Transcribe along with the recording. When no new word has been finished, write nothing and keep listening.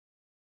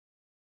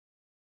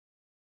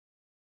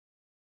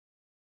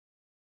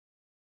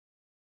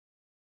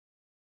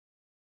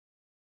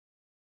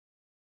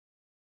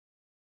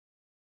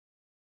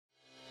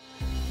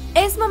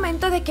Es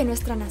momento de que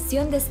nuestra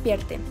nación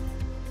despierte,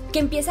 que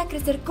empiece a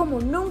crecer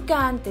como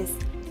nunca antes,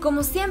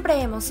 como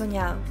siempre hemos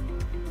soñado.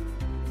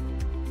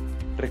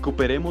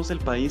 Recuperemos el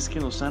país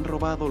que nos han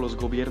robado los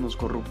gobiernos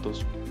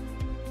corruptos.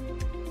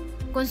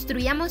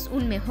 Construyamos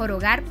un mejor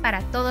hogar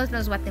para todos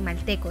los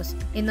guatemaltecos,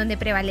 en donde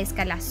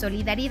prevalezca la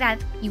solidaridad,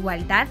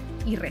 igualdad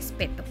y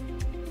respeto.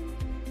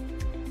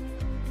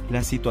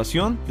 La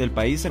situación del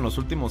país en los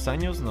últimos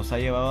años nos ha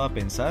llevado a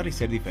pensar y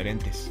ser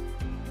diferentes.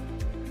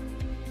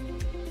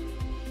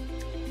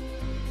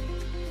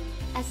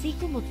 Así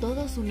como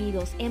todos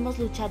unidos hemos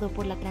luchado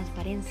por la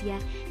transparencia,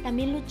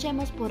 también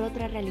luchemos por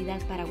otra realidad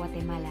para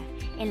Guatemala,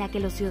 en la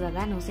que los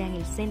ciudadanos sean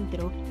el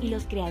centro y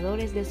los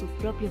creadores de su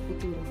propio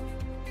futuro.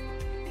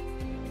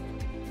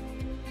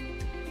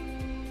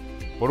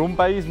 Por un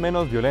país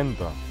menos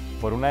violento,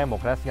 por una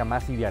democracia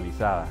más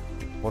idealizada,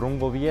 por un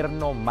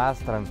gobierno más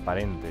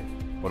transparente,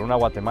 por una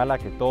Guatemala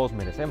que todos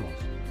merecemos,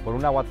 por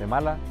una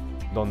Guatemala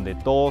donde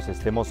todos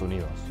estemos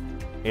unidos.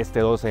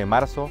 Este 12 de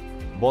marzo,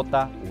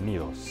 vota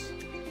Unidos.